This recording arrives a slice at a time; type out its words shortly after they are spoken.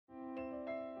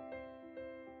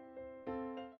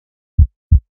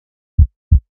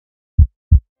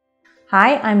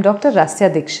Hi, I'm Dr.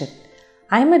 Rasya Dixit.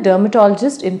 I'm a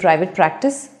dermatologist in private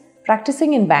practice,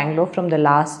 practicing in Bengaluru from the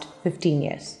last 15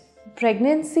 years.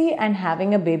 Pregnancy and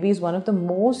having a baby is one of the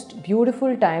most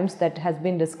beautiful times that has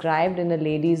been described in a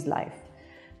lady's life.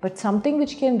 But something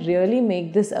which can really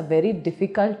make this a very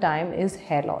difficult time is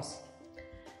hair loss.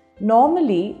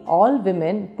 Normally, all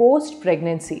women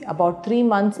post-pregnancy, about 3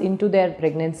 months into their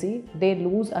pregnancy, they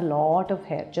lose a lot of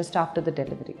hair just after the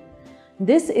delivery.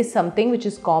 This is something which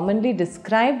is commonly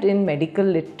described in medical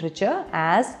literature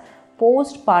as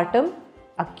postpartum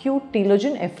acute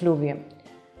telogen effluvium.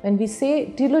 When we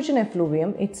say telogen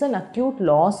effluvium, it's an acute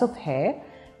loss of hair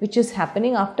which is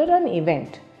happening after an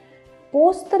event.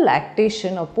 Post the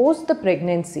lactation or post the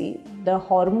pregnancy, the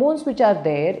hormones which are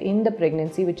there in the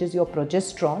pregnancy, which is your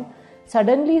progesterone,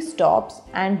 suddenly stops,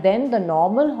 and then the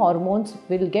normal hormones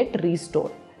will get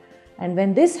restored. And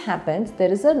when this happens,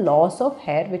 there is a loss of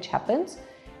hair which happens,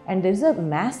 and there is a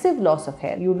massive loss of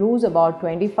hair. You lose about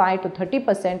 25 to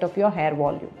 30% of your hair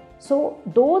volume. So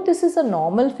though this is a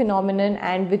normal phenomenon,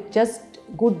 and with just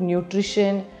good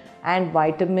nutrition and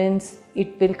vitamins,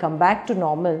 it will come back to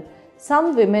normal,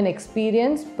 some women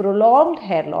experience prolonged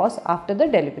hair loss after the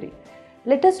delivery.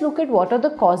 Let us look at what are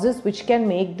the causes which can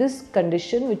make this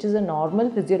condition, which is a normal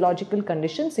physiological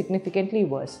condition, significantly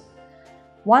worse.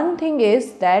 One thing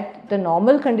is that the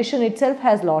normal condition itself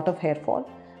has a lot of hair fall,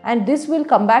 and this will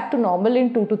come back to normal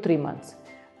in 2 to 3 months.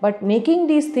 But making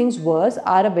these things worse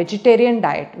are a vegetarian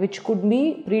diet, which could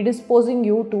be predisposing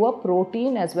you to a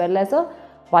protein as well as a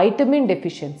vitamin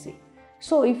deficiency.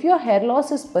 So if your hair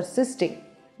loss is persisting,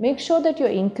 make sure that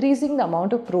you're increasing the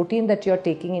amount of protein that you're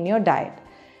taking in your diet.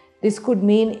 This could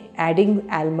mean adding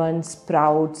almonds,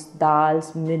 sprouts,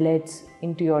 dals, millets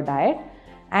into your diet.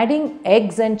 Adding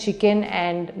eggs and chicken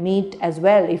and meat as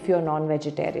well if you're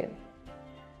non-vegetarian.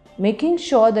 Making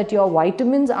sure that your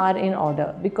vitamins are in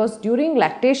order, because during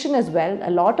lactation as well, a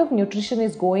lot of nutrition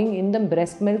is going in the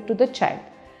breast milk to the child.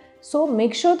 So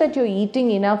make sure that you're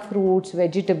eating enough fruits,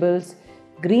 vegetables,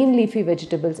 green leafy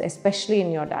vegetables, especially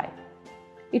in your diet.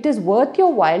 It is worth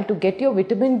your while to get your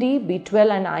vitamin D,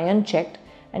 B12 and iron checked,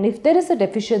 and if there is a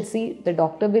deficiency, the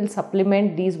doctor will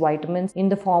supplement these vitamins in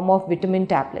the form of vitamin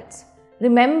tablets.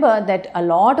 Remember that a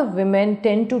lot of women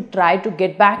tend to try to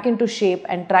get back into shape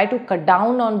and try to cut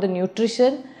down on the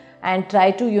nutrition and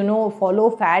try to, follow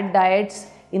fad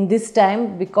diets in this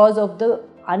time because of the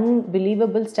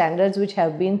unbelievable standards which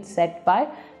have been set by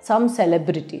some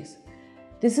celebrities.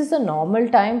 This is a normal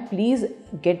time. Please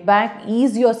get back,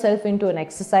 ease yourself into an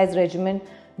exercise regimen.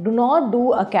 Do not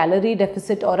do a calorie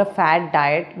deficit or a fad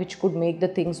diet which could make the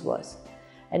things worse.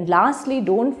 And lastly,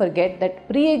 don't forget that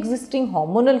pre-existing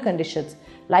hormonal conditions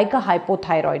like a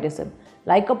hypothyroidism,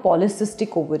 like a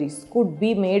polycystic ovaries could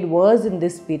be made worse in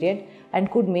this period and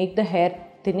could make the hair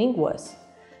thinning worse.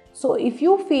 So if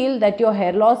you feel that your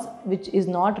hair loss which is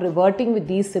not reverting with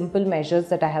these simple measures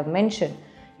that I have mentioned,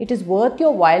 it is worth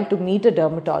your while to meet a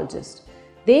dermatologist.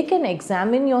 They can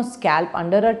examine your scalp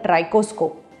under a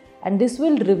trischoscope, and this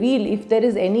will reveal if there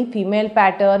is any female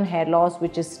pattern hair loss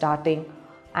which is starting,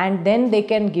 and then they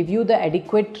can give you the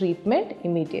adequate treatment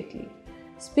immediately.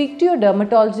 Speak to your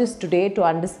dermatologist today to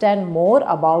understand more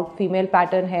about female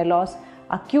pattern hair loss,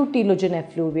 acute telogen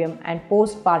effluvium and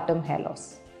postpartum hair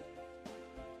loss.